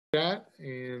chat,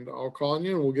 and I'll call on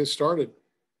you and we'll get started.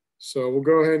 So we'll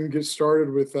go ahead and get started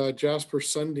with Jasper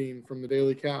Sundin from the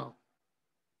Daily Cow.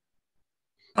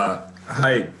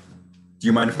 Hi, do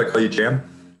you mind if I call you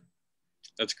Jam?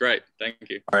 That's great. Thank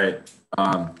you. All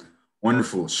right.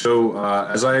 Wonderful. So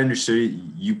as I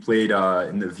understood, you played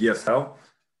in the VFL.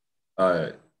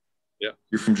 Yeah.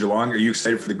 You're from Geelong. Are you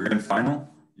excited for the grand final?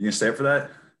 You gonna stay up for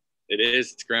that? It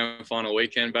is. It's grand final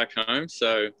weekend back home.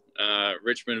 So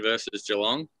Richmond versus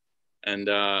Geelong. And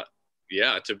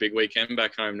yeah, it's a big weekend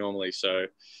back home normally. So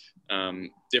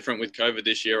different with COVID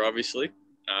this year, obviously.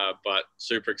 But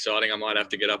super exciting. I might have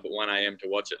to get up at 1 a.m. to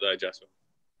watch it though, Jasper.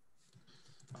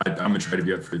 I'm gonna try to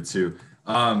be up for it too.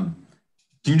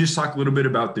 Can you just talk a little bit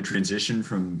about the transition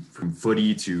from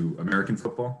footy to American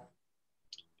football?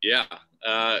 Yeah,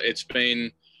 it's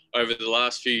been over the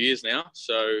last few years now.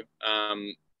 So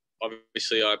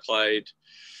obviously I played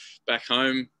back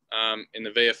home in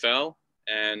the VFL,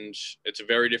 and it's a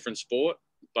very different sport,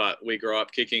 but we grew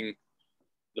up kicking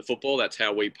the football. That's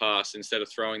how we pass. Instead of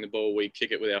throwing the ball, we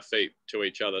kick it with our feet to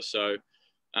each other. So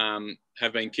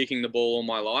have been kicking the ball all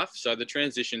my life. So the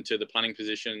transition to the punting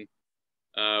position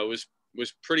was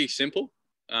pretty simple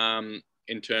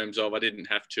in terms of I didn't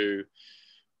have to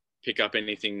pick up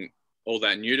anything all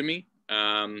that new to me.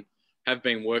 Have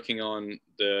been working on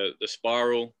the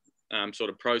spiral sort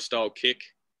of pro style kick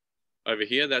over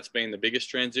here. That's been the biggest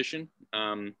transition.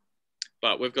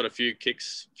 But we've got a few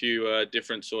kicks,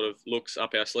 different sort of looks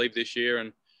up our sleeve this year.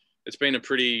 And it's been a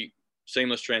pretty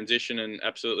seamless transition and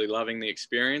absolutely loving the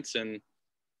experience, and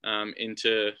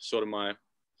into sort of my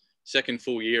second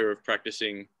full year of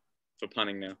practicing for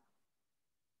punting now.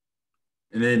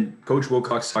 And then Coach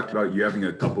Wilcox talked about you having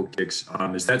a couple kicks.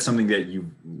 Is that something that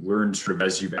you've learned sort of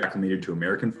as you've acclimated to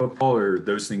American football, or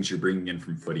those things you're bringing in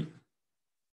from footy?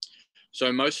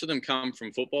 So most of them come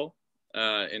from football.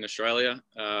 In Australia,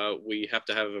 we have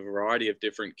to have a variety of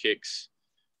different kicks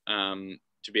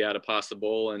to be able to pass the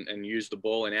ball and use the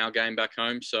ball in our game back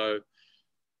home. So,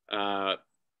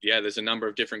 yeah, there's a number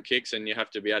of different kicks, and you have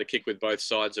to be able to kick with both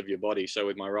sides of your body. So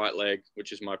with my right leg,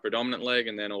 which is my predominant leg,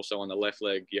 and then also on the left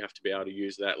leg, you have to be able to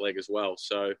use that leg as well.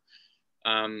 So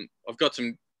I've got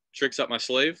some tricks up my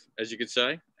sleeve, as you could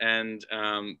say, and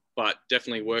but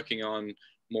definitely working on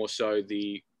more so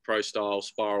the pro style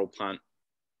spiral punt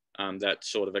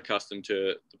that's sort of accustomed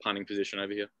to the punting position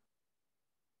over here.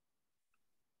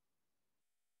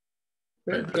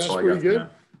 Okay, that's pretty good.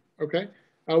 Okay.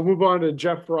 I'll move on to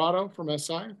Jeff Ferrato from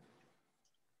SI.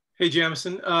 Hey,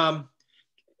 Jamieson.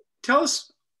 Tell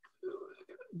us,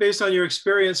 based on your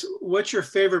experience, what's your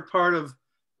favorite part of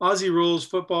Aussie rules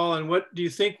football, and what do you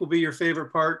think will be your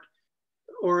favorite part,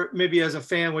 or maybe as a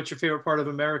fan, what's your favorite part of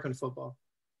American football?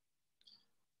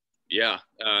 Yeah,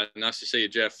 nice to see you,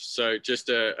 Jeff. So just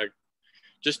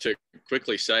to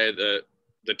quickly say that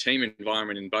the team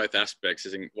environment in both aspects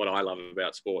is what I love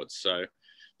about sports. So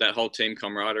that whole team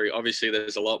camaraderie. Obviously,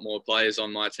 there's a lot more players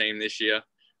on my team this year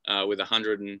with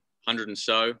 100 and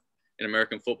so in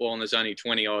American football, and there's only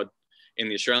 20 odd in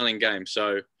the Australian game.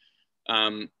 So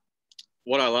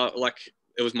what I love, like,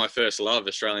 it was my first love,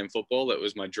 Australian football. That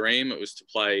was my dream. It was to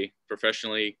play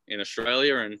professionally in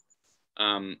Australia,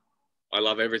 and I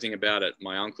love everything about it.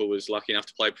 My uncle was lucky enough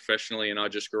to play professionally, and I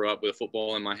just grew up with a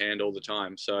football in my hand all the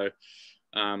time. So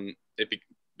it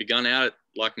begun out,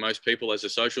 like most people, as a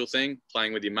social thing,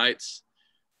 playing with your mates,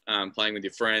 playing with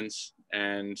your friends,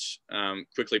 and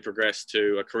quickly progressed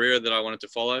to a career that I wanted to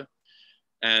follow.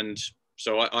 And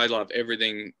so I love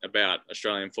everything about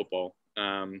Australian football.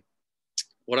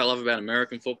 What I love about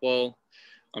American football,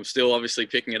 I'm still obviously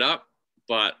picking it up,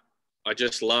 but I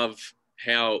just love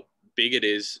how big it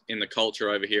is in the culture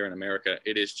over here in America.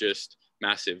 It is just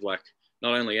massive. Like,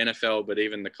 not only NFL, but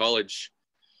even the college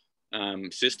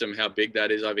system, how big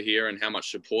that is over here, and how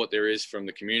much support there is from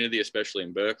the community, especially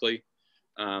in Berkeley,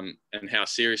 and how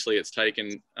seriously it's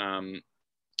taken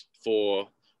for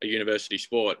a university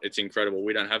sport. It's incredible.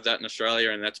 We don't have that in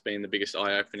Australia, and that's been the biggest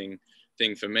eye-opening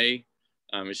thing for me.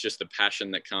 It's just the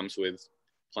passion that comes with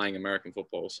playing American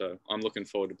football. So I'm looking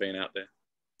forward to being out there.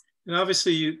 And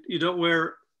obviously you don't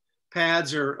wear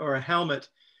pads or a helmet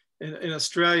in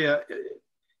Australia.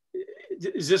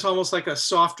 Is this almost like a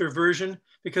softer version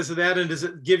because of that? And does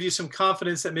it give you some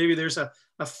confidence that maybe there's a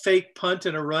fake punt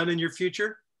and a run in your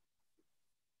future?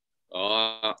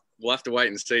 We'll have to wait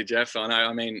and see, Jeff.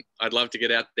 I mean, I'd love to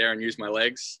get out there and use my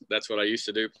legs. That's what I used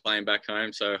to do playing back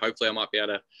home. So hopefully I might be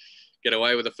able to get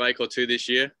away with a fake or two this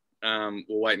year. We'll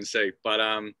wait and see.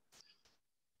 But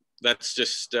that's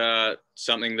just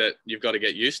something that you've got to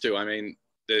get used to. I mean,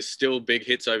 there's still big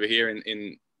hits over here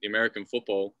in American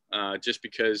football. Just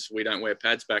because we don't wear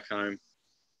pads back home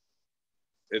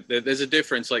there's a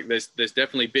difference. Like there's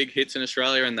definitely big hits in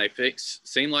Australia, and they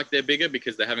seem like they're bigger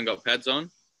because they haven't got pads on.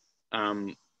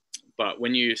 But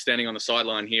when you're standing on the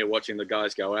sideline here watching the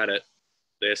guys go at it,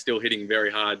 they're still hitting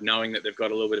very hard, knowing that they've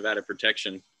got a little bit of added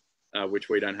protection, which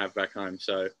we don't have back home.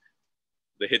 So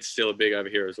the hits still are big over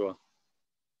here as well.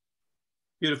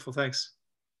 Beautiful, thanks.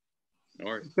 No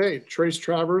worries. Hey, Trace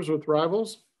Travers with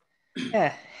Rivals.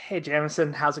 Yeah. Hey,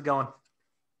 Jamieson, how's it going?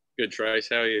 Good, Trace.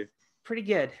 How are you? Pretty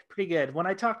good. Pretty good. When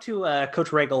I talked to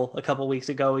Coach Regal a couple of weeks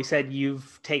ago, he said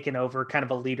you've taken over kind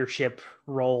of a leadership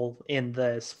role in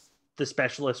the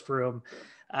specialist room.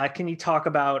 Can you talk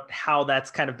about how that's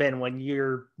kind of been when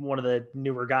you're one of the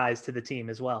newer guys to the team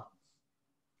as well?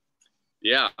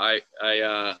 Yeah, I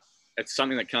it's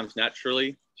something that comes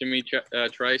naturally to me,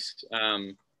 Trace.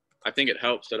 I think it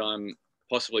helps that I'm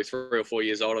possibly 3 or 4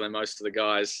 years older than most of the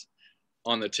guys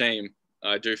on the team.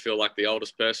 I do feel like the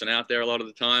oldest person out there a lot of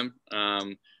the time.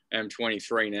 I'm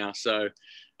 23 now, so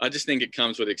I just think it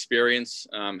comes with experience.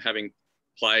 Having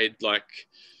played like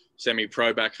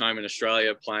semi-pro back home in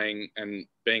Australia, playing and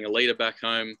being a leader back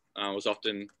home, I was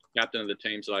often captain of the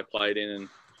teams that I played in, and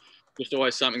just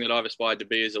always something that I've aspired to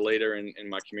be as a leader in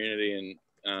my community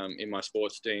and in my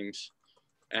sports teams.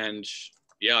 And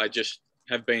yeah, I just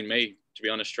have been me, to be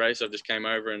honest, Trace. I've just came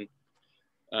over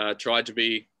and tried to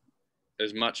be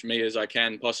as much me as I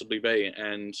can possibly be.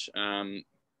 And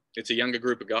it's a younger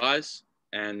group of guys,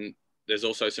 and there's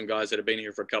also some guys that have been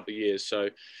here for a couple of years. So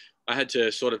I had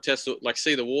to sort of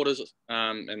see the waters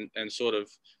and sort of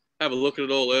have a look at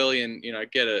it all early and,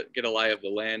 get a lay of the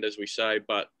land, as we say.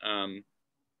 But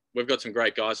we've got some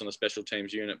great guys on the special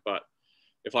teams unit, but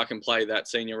if I can play that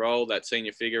senior role, that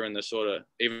senior figure, and the sort of,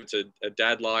 even if it's a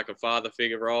dad-like, a father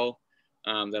figure role,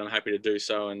 then I'm happy to do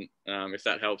so. And if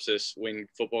that helps us win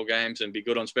football games and be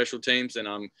good on special teams, then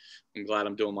I'm glad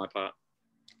I'm doing my part.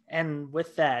 And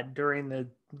with that, during the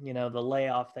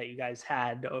layoff that you guys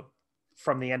had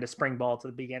from the end of spring ball to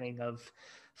the beginning of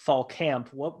fall camp,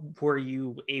 what were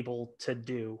you able to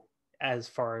do as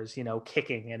far as,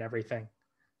 kicking and everything?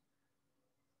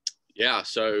 Yeah,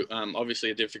 so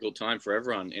obviously a difficult time for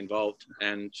everyone involved,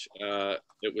 and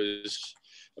it was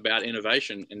about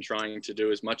innovation and trying to do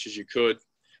as much as you could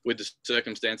with the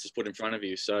circumstances put in front of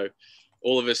you. So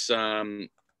all of us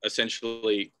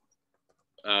essentially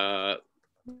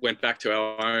went back to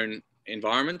our own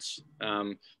environments.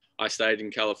 I stayed in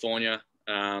California,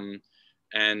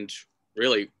 and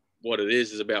really what it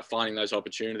is about finding those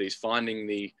opportunities, finding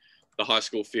the high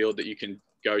school field that you can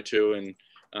go to, and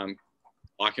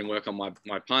I can work on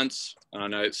my punts. I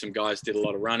know some guys did a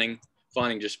lot of running,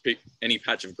 finding just pick any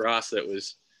patch of grass that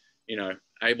was,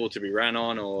 able to be ran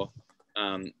on, or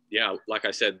like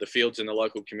I said, the fields in the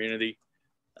local community.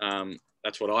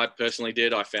 That's what I personally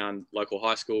did. I found local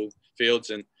high school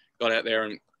fields and got out there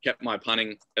and kept my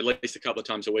punting at least a couple of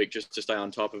times a week just to stay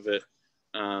on top of it.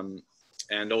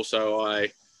 And also I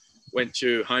went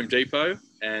to Home Depot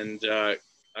and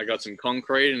I got some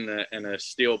concrete and a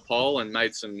steel pole and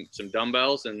made some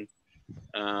dumbbells, and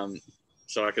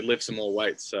so I could lift some more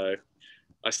weights. So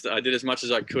I did as much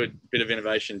as I could, bit of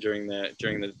innovation during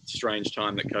the strange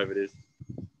time that COVID is.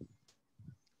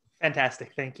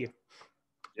 Fantastic. Thank you.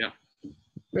 Yeah.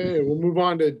 Hey, we'll move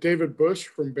on to David Bush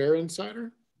from Bear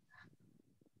Insider.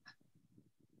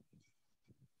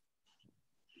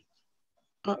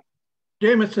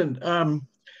 Jamieson,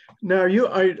 now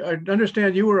I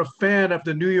understand you were a fan of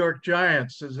the New York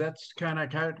Giants. Is that's kind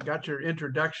of got your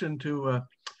introduction to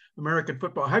American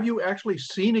football? Have you actually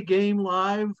seen a game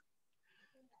live?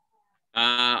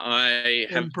 I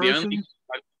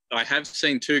have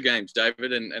seen 2 games,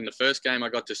 David, and the first game I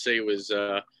got to see was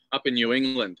up in New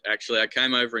England. Actually, I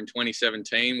came over in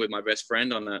 2017 with my best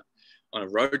friend on a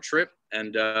road trip,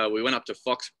 and we went up to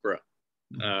Foxborough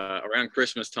around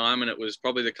Christmas time, and it was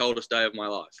probably the coldest day of my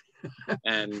life.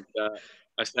 And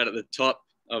I sat at the top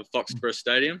of Foxborough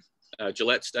Stadium,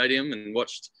 Gillette Stadium, and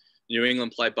watched New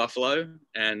England play Buffalo,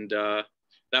 and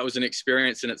that was an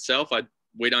experience in itself.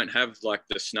 We don't have like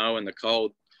the snow and the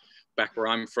cold back where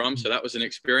I'm from, so that was an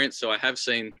experience. So I have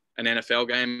seen an NFL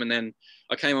game, and then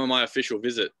I came on my official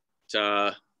visit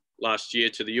last year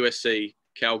to the USC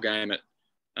Cal game at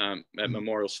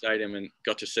Memorial Stadium, and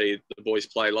got to see the boys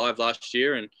play live last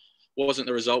year, and wasn't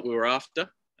the result we were after,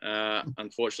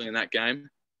 unfortunately, in that game.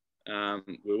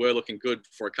 We were looking good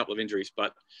for a couple of injuries,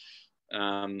 but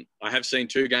I have seen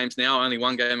 2 games now, only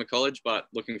 1 game of college, but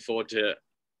looking forward to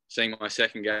seeing my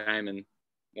second game, and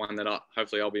one that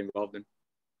hopefully I'll be involved in.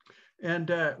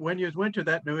 And when you went to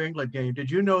that New England game,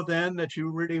 did you know then that you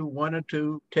really wanted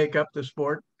to take up the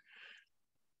sport?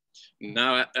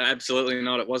 No, absolutely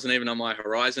not. It wasn't even on my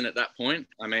horizon at that point.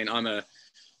 I mean, I'm a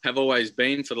have always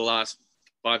been, for the last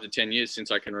 5 to 10 years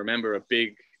since I can remember, a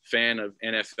big fan of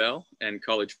NFL and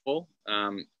college football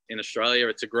in Australia.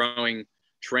 It's a growing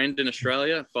trend in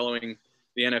Australia following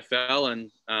the NFL,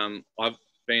 and I've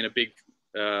been a big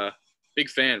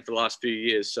fan for the last few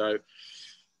years. So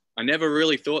I never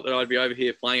really thought that I'd be over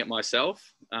here playing it myself,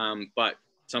 but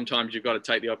sometimes you've got to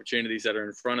take the opportunities that are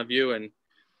in front of you. And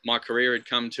my career had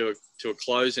come to a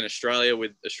close in Australia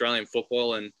with Australian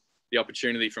football, and the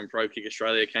opportunity from Pro Kick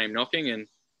Australia came knocking. And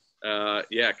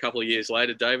a couple of years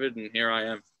later, David, and here I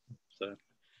am. So.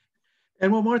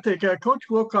 And one more thing, Coach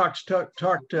Wilcox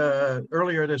talked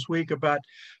earlier this week about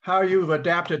how you've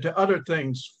adapted to other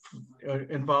things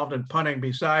involved in punting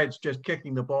besides just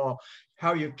kicking the ball,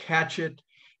 how you catch it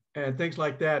and things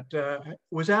like that.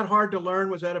 Was that hard to learn?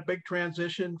 Was that a big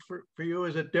transition for you?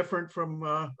 Is it different from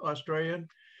Australian?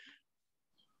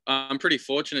 I'm pretty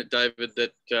fortunate, David,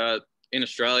 that in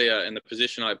Australia, in the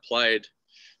position I played,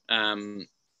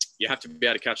 you have to be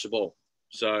able to catch the ball.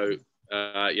 So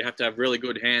you have to have really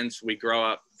good hands. We grow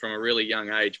up from a really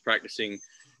young age practicing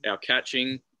our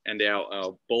catching and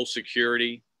our ball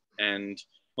security and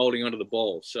holding onto the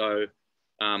ball. So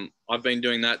I've been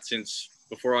doing that since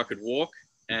before I could walk.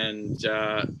 And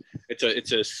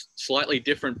it's a slightly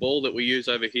different ball that we use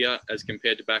over here as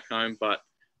compared to back home, but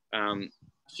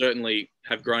certainly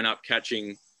have grown up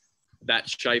catching that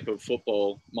shape of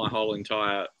football my whole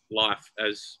entire life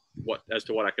as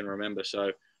to what I can remember.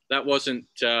 So that was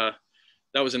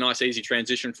a nice, easy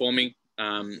transition for me.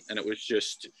 And it was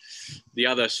just the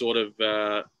other sort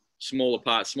of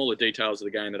smaller details of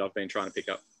the game that I've been trying to pick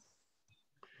up.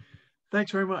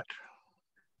 Thanks very much.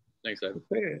 Thanks, David.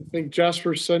 Okay, I think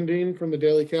Jasper Sundin from the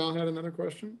Daily Cal had another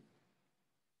question.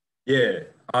 Yeah.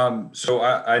 So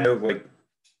I know, like,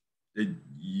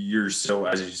 you're still,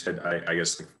 as you said, I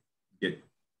guess, like, get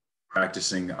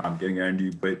practicing, getting under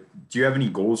you, but do you have any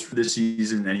goals for this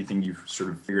season? Anything you've sort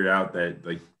of figured out that,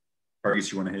 like,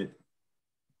 targets you want to hit?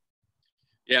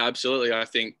 Yeah, absolutely. I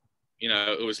think,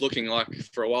 it was looking like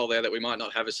for a while there that we might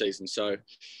not have a season. So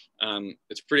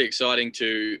it's pretty exciting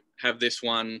to have this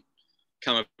one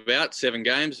come about, 7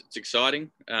 games. It's exciting.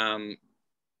 I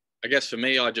guess for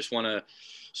me, I just want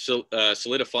to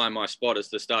solidify my spot as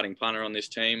the starting punter on this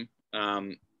team.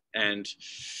 And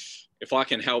if I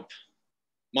can help,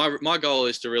 my goal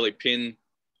is to really pin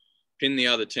the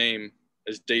other team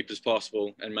as deep as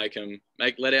possible and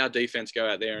let our defense go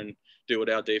out there and do what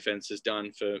our defense has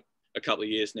done for a couple of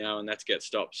years now, and that's get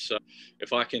stops. So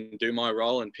if I can do my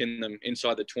role and pin them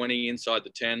inside the 20, inside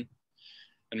the 10,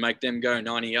 and make them go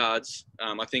 90 yards,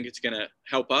 I think it's going to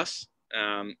help us.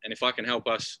 And if I can help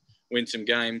us win some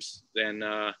games, then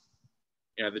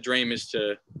the dream is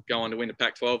to go on to win the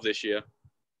Pac-12 this year.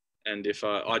 And if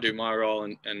I do my role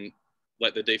and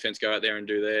let the defense go out there and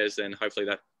do theirs, then hopefully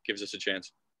that gives us a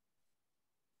chance.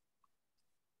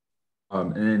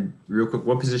 And then real quick,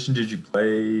 what position did you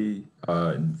play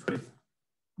in footy?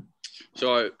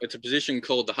 So it's a position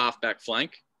called the halfback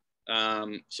flank.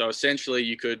 So essentially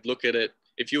you could look at it,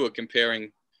 if you were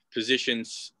comparing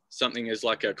positions, something as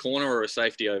like a corner or a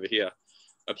safety over here.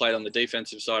 I played on the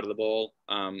defensive side of the ball,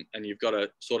 and you've got to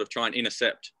sort of try and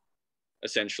intercept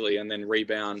essentially, and then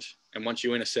rebound. And once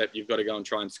you intercept, you've got to go and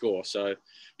try and score. So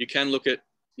you can look at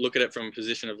it from a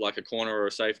position of like a corner or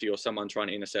a safety or someone trying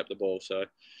to intercept the ball. So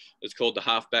it's called the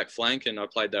halfback flank, and I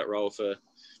played that role for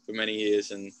many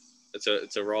years, and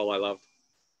it's a role I love.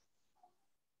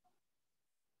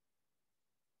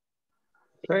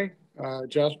 Okay,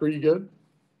 Jasper, you good?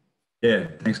 Yeah,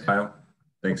 thanks, Kyle.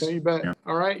 Thanks. Okay, you bet. Yeah.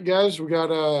 All right, guys, we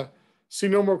got see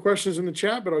no more questions in the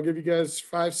chat, but I'll give you guys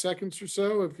 5 seconds or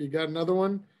so. If you got another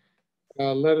one,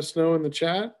 let us know in the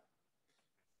chat.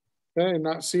 Okay,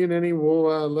 not seeing any,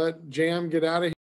 we'll let Jam get out of here.